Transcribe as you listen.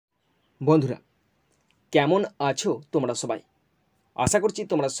বন্ধুরা, কেমন আছো তোমরা সবাই? আশা করছি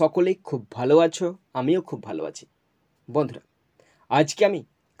তোমরা সকলেই খুব ভালো আছো, আমিও খুব ভালো আছি। বন্ধুরা, আজকে আমি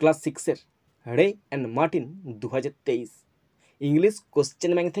ক্লাস 6-এর রে and Martin 2023 English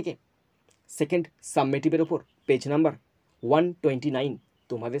question bank থেকে সেকেন্ড সাবমেটিভের ওপর পেজ নাম্বার 129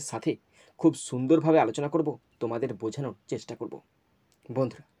 তোমাদের সাথে খুব সুন্দরভাবে আলোচনা করব, তোমাদের বোঝানোর চেষ্টা করব।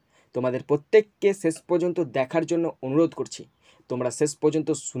 বন্ধুরা, তোমাদের প্রত্যেককে শেষ পর্যন্ত দেখার জন্য অনুরোধ করছি। তোমরা শেষ পর্যন্ত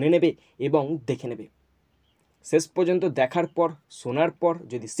শুনে নেবে এবং দেখে নেবে। শেষ পর্যন্ত দেখার পর, শোনার পর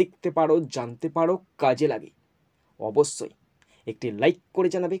যদি শিখতে পারো, জানতে পারো, কাজে লাগে, অবশ্যই একটি লাইক করে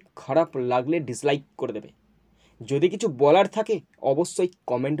জানাবে। খারাপ লাগলে ডিসলাইক করে দেবে। যদি কিছু বলার থাকে অবশ্যই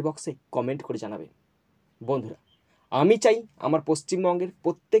কমেন্ট বক্সে কমেন্ট করে জানাবে। বন্ধুরা, আমি চাই আমার পশ্চিমবঙ্গের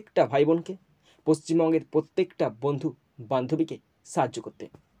প্রত্যেকটা ভাই বোনকে, পশ্চিমবঙ্গের প্রত্যেকটা বন্ধু বান্ধবীকে সাহায্য করতে।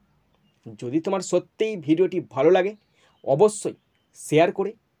 যদি তোমার সত্যিই ভিডিওটি ভালো লাগে অবশ্যই শেয়ার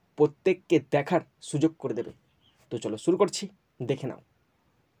করে প্রত্যেককে দেখার সুযোগ করে দেবে। তো চলো শুরু করছি, দেখে নাও।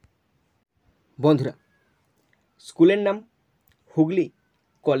 বন্ধুরা, স্কুলের নাম Hooghly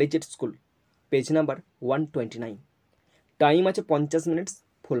collegiate school, page number 129। Time আছে 50 মিনিটস,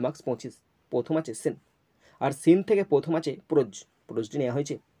 ফুল মার্কস 25। প্রথম আছে সিন, আর সিন থেকে প্রথম আছে প্রোজটি নেওয়া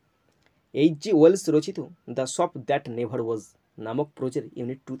হয়েছে H.G. ওয়েলস রচিত the shop that never was নামক প্রোজের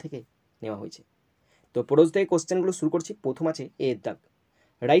ইউনিট 2 থেকে নেওয়া হয়েছে। তো প্রোজ থেকে কোশ্চেনগুলো শুরু করছি। প্রথম আছে এ এর দাগ,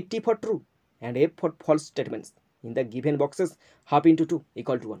 write T for true and F for false statements in the given boxes half into 2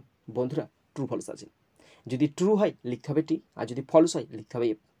 equal to 1। বন্ধুরা, ট্রু ফলস আছে, যদি ট্রু হয় লিখতে হবে টি, আর যদি ফলস হয় লিখতে হবে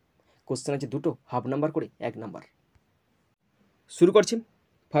এফ। কোশ্চেন আছে দুটো, হাফ নাম্বার করে 1 নাম্বার। শুরু করছি।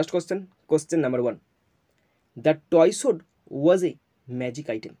 First question number 1, the toy sort was a magic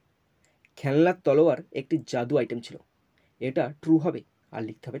item. খেলনার তলোয়ার একটি জাদু আইটেম ছিল। এটা ট্রু হবে আর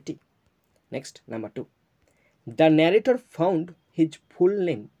লিখতে হবে টি। Next number 2, the narrator found his full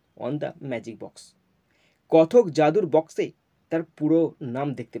name on the magic box. কথক জাদুর বক্সে তার পুরো নাম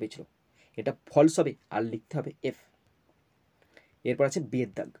দেখতে পেয়েছিল। এটা ফলস হবে আর লিখতে হবে এফ। এরপর আছে বি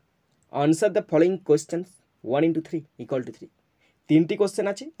এর দাগ, answer the following questions 1 into 3 equal to 3। 3টি কোশ্চেন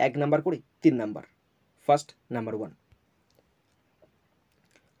আছে, 1 নাম্বার করে 3 number. First number 1,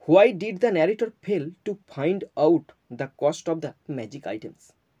 why did the narrator fail to find out the cost of the magic items.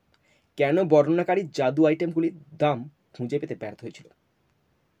 কেন বর্ণনাকারী জাদু আইটেমগুলির দাম খুঁজে পেতে ব্যর্থ হয়েছিল?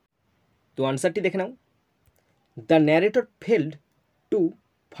 তো আনসারটি দেখে নাও। The narrator failed to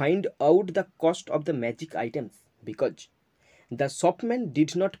find out the cost of the magic items because the shopman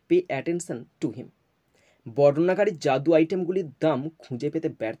did not pay attention to him. বর্ণনাকারী জাদু আইটেমগুলির দাম খুঁজে পেতে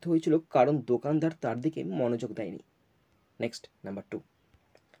ব্যর্থ হয়েছিল কারণ দোকানদার তার দিকে মনোযোগ দেয়নি। Next number 2,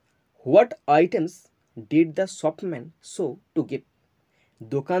 what items did the shopman show to give.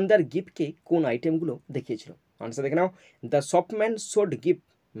 দোকানদার গিফটকে কোন আইটেমগুলো দেখিয়েছিল? আনসার দেখে নাও। The shopman showed give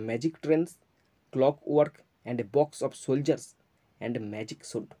magic trench, clock work and a box of soldiers and magic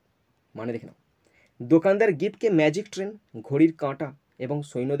sort. মানে দেখে নাও, দোকানদার গিফটকে ম্যাজিক ট্রেন, ঘড়ির কাঁটা এবং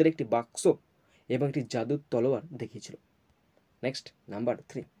সৈন্যদের একটি বাক্স এবং একটি জাদুর তলোয়ার দেখিয়েছিল। Next number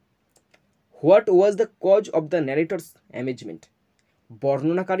 3, what was the cause of the narrator's amazement.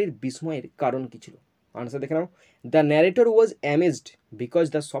 বর্ণনাকারীর বিস্ময়ের কারণ কী ছিল? আনসার দেখে নাও। The narrator was amazed because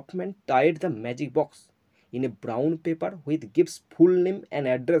the shopman Tide the magic box in a brown paper with gives full name and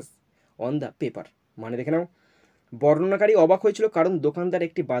address on the paper. মানে দেখে নাও, বর্ণনাকারী অবাক হয়েছিল কারণ দোকানদার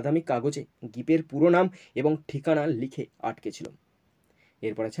একটি বাদামি কাগজে গিফের পুরো নাম এবং ঠিকানা লিখে আটকেছিল।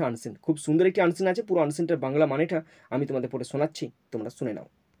 এরপর আছে আনসিন। খুব সুন্দর একটি আনসিন আছে, পুরো আনসিনটার বাংলা মানেটা আমি তোমাদের পড়ে শোনাচ্ছি, তোমরা শুনে নাও।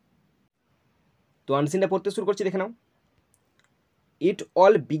 তো আনসিনটা পড়তে শুরু করছি, দেখে নাও। It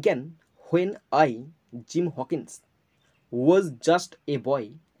all began when I, Jim Hawkins, was just a boy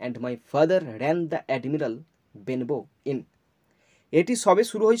and my father ran the Admiral Benbow Inn. এটি সবে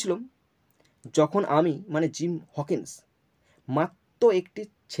শুরু হয়েছিল যখন আমি মানে জিম হকিন্স মাত্র একটি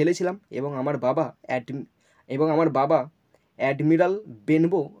ছেলে ছিলাম এবং আমার বাবা অ্যাডমিরাল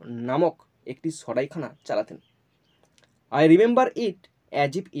বেনবো নামক একটি সরাইখানা চালাতেন। I remember it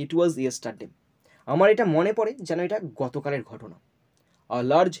as if it was yesterday. আমার এটা মনে পড়ে যেন এটা গতকালের ঘটনা। A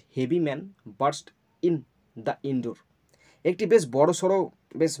large heavy man burst in the indoor. একটি বেশ বড়সড়,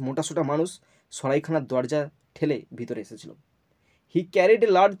 বেশ মোটাসোটা মানুষ সরাইখানার দরজা ঠেলে ভিতরে এসেছিল। হি carried a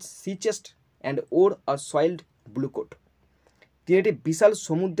large C chest and or a সয়েলড blue coat. তিনি একটি বিশাল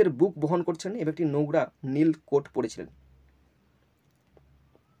সমুদ্রের বুক বহন করছেন এবং একটি নোংরা নীল coat পরেছিলেন।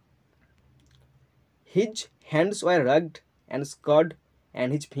 His hands war rugged and scarred and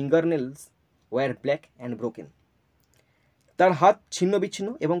his finger nails war black and broken. তার হাত ছিন্ন বিচ্ছিন্ন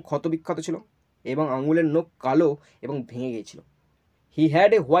এবং ক্ষতবিক্ষত ছিল এবং আঙুলের নখ কালো এবং ভেঙে গিয়েছিল। He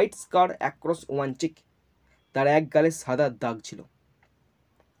had a white scar across one চিক। তার এক গালে সাদা দাগ ছিল।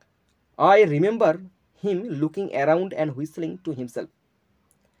 I remember him looking around and whistling to himself.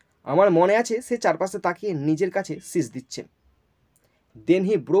 আমার মনে আছে সে চারপাশে তাকিয়ে নিজের কাছে শীষ দিচ্ছে। দেন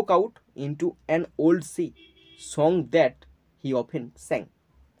হি broke out into an old she song that he often স্যাং।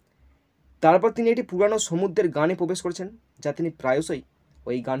 তারপর তিনি একটি পুরানো সমুদ্রের গানে প্রবেশ করেছেন, যা তিনি প্রায়শই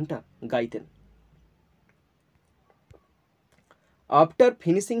ওই গানটা গাইতেন। After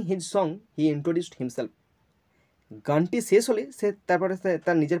finishing his song he introduced himself. গানটি শেষ হলে সে তারপরে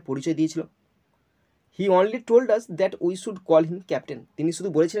তার নিজের পরিচয় দিয়েছিল। হি only told us that we should call him captain. তিনি শুধু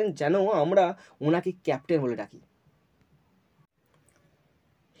বলেছিলেন যেন আমরা ওনাকে ক্যাপ্টেন বলে ডাকি।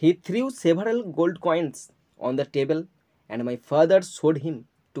 হি threw several gold coins on the table and my father showed him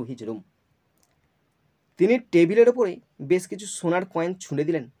to his room. তিনি টেবিলের ওপরে বেশ কিছু সোনার কয়েন ছুঁড়ে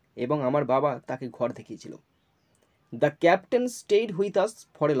দিলেন এবং আমার বাবা তাকে ঘর দেখিয়েছিল। The captain stayed with us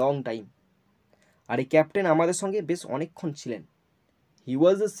for a long time. আর এই ক্যাপ্টেন আমাদের সঙ্গে বেশ অনেকক্ষণ ছিলেন। হি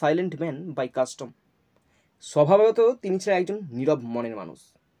ওয়াজ এ সাইলেন্ট ম্যান বাই কাস্টম। স্বভাবত তিনি ছিলেন একজন নীরব মনের মানুষ।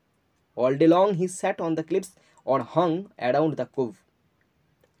 All day long he sat on the clips or Hang around the CoV.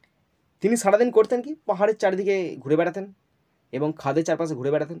 তিনি সারাদিন করতেন কি, পাহাড়ের চারিদিকে ঘুরে বেড়াতেন এবং খাদের চারপাশে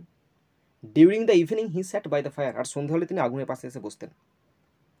ঘুরে বেড়াতেন। During the evening he sat by the fire. আর সন্ধ্যা হলে তিনি আগুনের পাশে এসে বসতেন।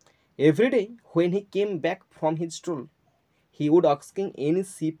 Everyday when he came back from his stroll he would asking any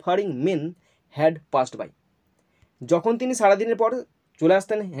সিফারিং main had passed by. যখন তিনি সারাদিনের পর চলে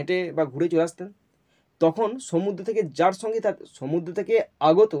আসতেন, হেঁটে বা ঘুরে চলে আসতেন, তখন সমুদ্র থেকে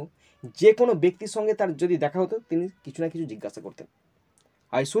আগত যে কোনো ব্যক্তির সঙ্গে তার যদি দেখা হতো, তিনি কিছু না কিছু জিজ্ঞাসা করতেন।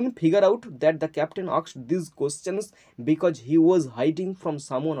 I soon figured out that the captain asked these questions because he was hiding from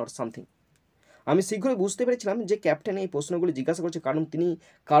someone or something. আমি শীঘ্রই বুঝতে পেরেছিলাম যে ক্যাপ্টেন এই প্রশ্নগুলি জিজ্ঞাসা করছে কারণ তিনি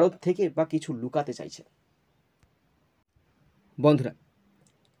কারোর থেকে বা কিছু লুকাতে চাইছে। বন্ধুরা,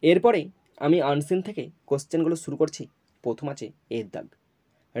 এরপরে আমি আনসিন থেকে কোশ্চেনগুলো শুরু করছি। প্রথম আছে এর দাগ।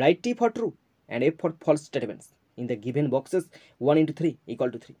 Write T for true and F for false statements in the given boxes 1 × 3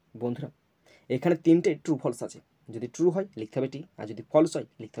 = 3। বন্ধুরা, এখানে তিনটে ট্রু ফলস আছে। যদি ট্রু হয় লিখতে হবে টি, আর যদি ফলস হয়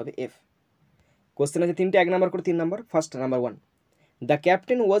লিখতে হবে এফ। কোশ্চেন আছে তিনটে, 1 নাম্বার করে 3 number. First number 1, the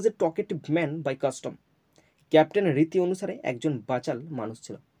captain was A talkative man by custom. Captain রীতি অনুসারে একজন বাচাল মানুষ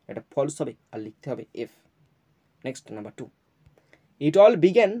ছিল। এটা ফলস হবে আর লিখতে হবে F. Next number 2, it all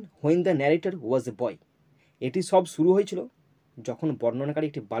began when the narrator was এ বয়। এটি সব শুরু হয়েছিল যখন বর্ণনাকারী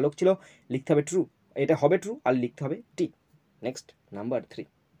একটি বালক ছিল। লিখতে হবে ট্রু, এটা হবে ট্রু আর লিখতে হবে টি। Next number 3,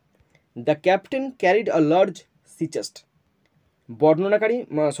 the captain carried a large C chest. বর্ণনাকারী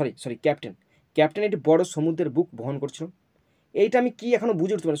ক্যাপ্টেন একটি বড় সমুদ্রের বুক বহন করছিল। এইটা আমি কি এখনো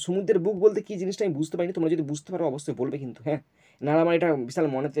বুঝে উঠতে পারি, সমুদ্রের বুক বলতে কি জিনিসটা আমি বুঝতে পারিনি। তোমরা যদি বুঝতে পারো অবশ্যই বলবে কিন্তু, হ্যাঁ, না আমার এটা বিশাল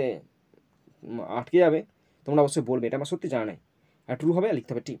মনেতে আটকে যাবে। তোমরা অবশ্যই বলবে, এটা আমার সত্যি জানা নাই। আর ট্রু হবে আর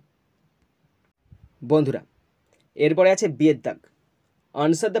লিখতে হবে টি। বন্ধুরা, এরপরে আছে বিয়ের দাগ।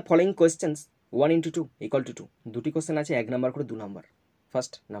 Answer the following questions 1 × 2 = 2। দুটি কোশ্চেন আছে, 1 নাম্বার করে 2 number.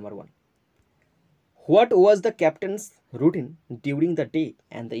 First number 1, what was the captain's routine during the day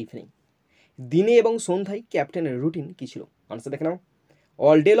and the evening. দিনে এবং সন্ধ্যায় ক্যাপ্টেনের রুটিন কী ছিল? আনসার দেখে নাও।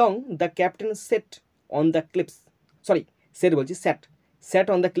 All day long the captain sat on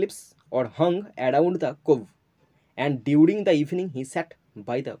the clips or Hang around the CoV and during the evening he sat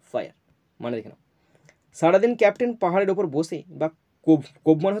by the fire. মানে দেখে নাও, সারাদিন captain পাহাড়ের ওপর বসে বা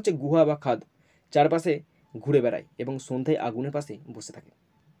কোভ মানে হচ্ছে গুহা বা খাদ, চারপাশে ঘুরে বেড়ায় এবং সন্ধ্যায় আগুনের পাশে বসে থাকে।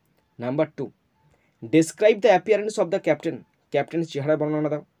 Number 2, describe the appearance of the captain. ক্যাপ্টেনের চেহারা বর্ণনা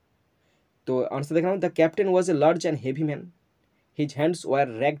দাও। তো আনসার দেখলাম, the captain was a large and heavy man. His hands war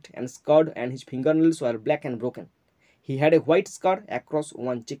ragged and scarred and his ফিঙ্গারনেলস war black and broken. He had a white scar across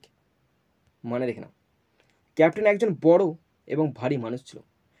one চিক। মানে দেখে নাও, captain একজন বড় এবং ভারী মানুষ ছিল।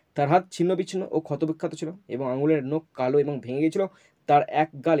 তার হাত ছিন্ন বিচ্ছিন্ন ও ক্ষতবিক্ষত ছিল এবং আঙুলের নখ কালো এবং ভেঙে গিয়েছিল। তার এক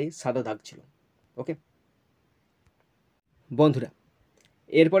গালে সাদা দাগ ছিল। ওকে বন্ধুরা,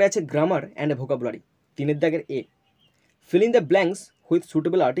 এরপরে আছে গ্রামার অ্যান্ড ভোকাবুলারি। 3 দাগের এ, fill in the blanks with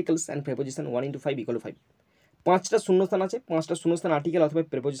suitable articles and preposition 1 × 5 = 5। 5টা শূন্যস্থান আছে, 5টা শূন্যস্থান আর্টিকেল অথবা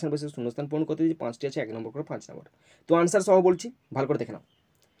প্রেপোজিশন বসে শূন্যস্থান পূরণ করতে দিয়েছি। 5টি আছে, 1 নম্বর করে 5 নম্বর। তো আনসার সহ বলছি, ভালো করে দেখে নাও।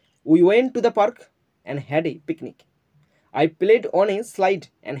 We went to the park and had a picnic. I played on a slide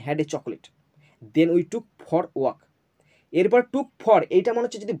and had a chocolate. Then we took for walk. এরপর টুক ফর, এইটা মনে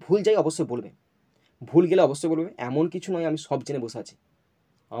হচ্ছে যদি ভুল যাই অবশ্যই বলবে, ভুল গেলে অবশ্যই বলবে। এমন কিছু নয় আমি সব জেনে বসে আছি,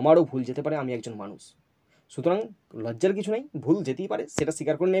 আমারও ভুল যেতে পারে, আমি একজন মানুষ। সুতরাং লজ্জার কিছু নেই, ভুল যেতেই পারে, সেটা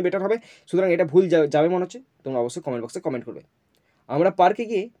স্বীকার করে নিয়ে বেটার হবে। সুতরাং এটা ভুল যাবে মনে হচ্ছে, তোমরা অবশ্যই কমেন্ট বক্সে কমেন্ট করবে। আমরা পার্কে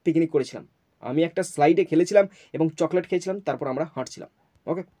গিয়ে পিকনিক করেছিলাম। আমি একটা স্লাইডে খেলেছিলাম এবং চকলেট খেয়েছিলাম, তারপর আমরা হাঁটছিলাম।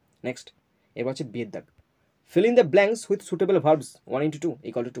 ওকে নেক্সট, এবার হচ্ছে বিয়ের দাগ। Fill in the blanks with suitable verbs 1 × 2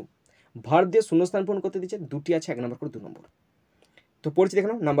 = 2। Verb দিয়ে শূন্যস্থান পূরণ করতে দিচ্ছে, 2টি আছে, 1 নম্বর করে 2 নম্বর। তো পড়ছি দেখে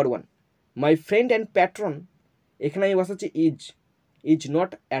নাও। Number 1, my friend and patron, এখানে আমি বসাচ্ছি ইজ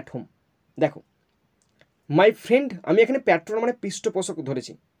নট অ্যাট হোম। দেখো মাই ফ্রেন্ড, আমি এখানে প্যাট্রন মানে পৃষ্ঠপোষক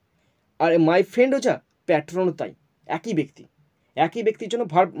ধরেছি, আর মাই ফ্রেন্ডও যা প্যাট্রনও তাই, একই ব্যক্তি। একই ব্যক্তির জন্য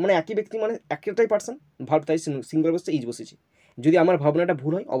ভার্ব মানে একই ব্যক্তি মানে একটাই পার্সন, ভার্ব তাই সিঙ্গুলার বসে ইজ বসেছি। যদি আমার ভাবনাটা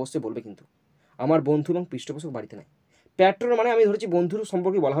ভুল হয় অবশ্যই বলবে, কিন্তু আমার বন্ধু এবং পৃষ্ঠপোষক বাড়িতে নাই। প্যাট্রন মানে আমি ধরেছি বন্ধুর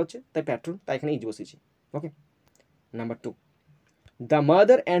সম্পর্কে বলা হচ্ছে, তাই প্যাট্রন, তাই এখানে ইজ বসেছি। ওকে, number 2, the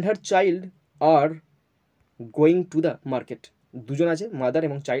mother and her child are going to the market. দুজন আছে, মাদার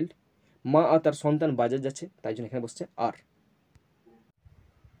এবং চাইল্ড, মা আর তার সন্তান বাজার যাচ্ছে, তাই জন্য এখানে বসছে আর।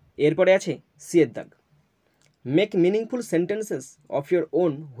 এরপরে আছে সি এর দাগ। Make meaningful sentences of your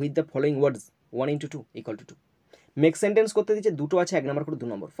own with the following words 1 × 2 = 2। Make sentence করতে দিচ্ছে, দুটো আছে, 1 নম্বর করে 2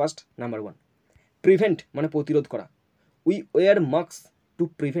 নম্বর। ফার্স্ট, নাম্বার 1, প্রিভেন্ট মানে প্রতিরোধ করা। We were mask to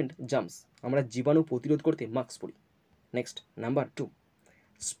prevent germs, আমরা জীবাণু প্রতিরোধ করতে মাস্ক পরি। নেক্সট, নাম্বার 2,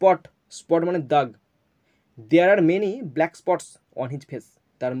 স্পট, স্পট মানে দাগ। দেয়ার are many black spots on his face,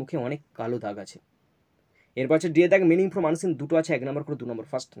 তার মুখে অনেক কালো দাগ আছে। এরপর আছে ডি এর দাগ, মিনিং ফ্রম আনসিন, দুটো আছে, 1 নম্বর করে 2 নম্বর।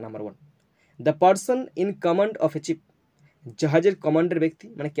 First, number 1, the person in command of a ship, জাহাজের কমান্ডের ব্যক্তি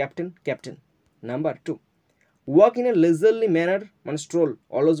মানে captain, captain. Number 2, walk in a লেজারলি manner মানে স্ট্রোল,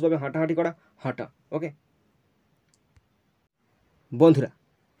 অলসভাবে হাঁটাহাঁটি করা, হাঁটা। ওকে বন্ধুরা,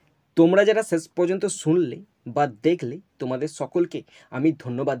 তোমরা যারা শেষ পর্যন্ত শুনলে বা দেখলে, তোমাদের সকলকে আমি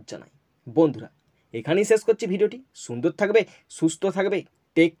ধন্যবাদ জানাই। বন্ধুরা, এখানেই শেষ করছি ভিডিওটি। সুন্দর থাকবে, সুস্থ থাকবে,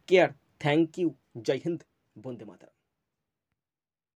 take care, thank you, Joy Hind, Vande Mataram.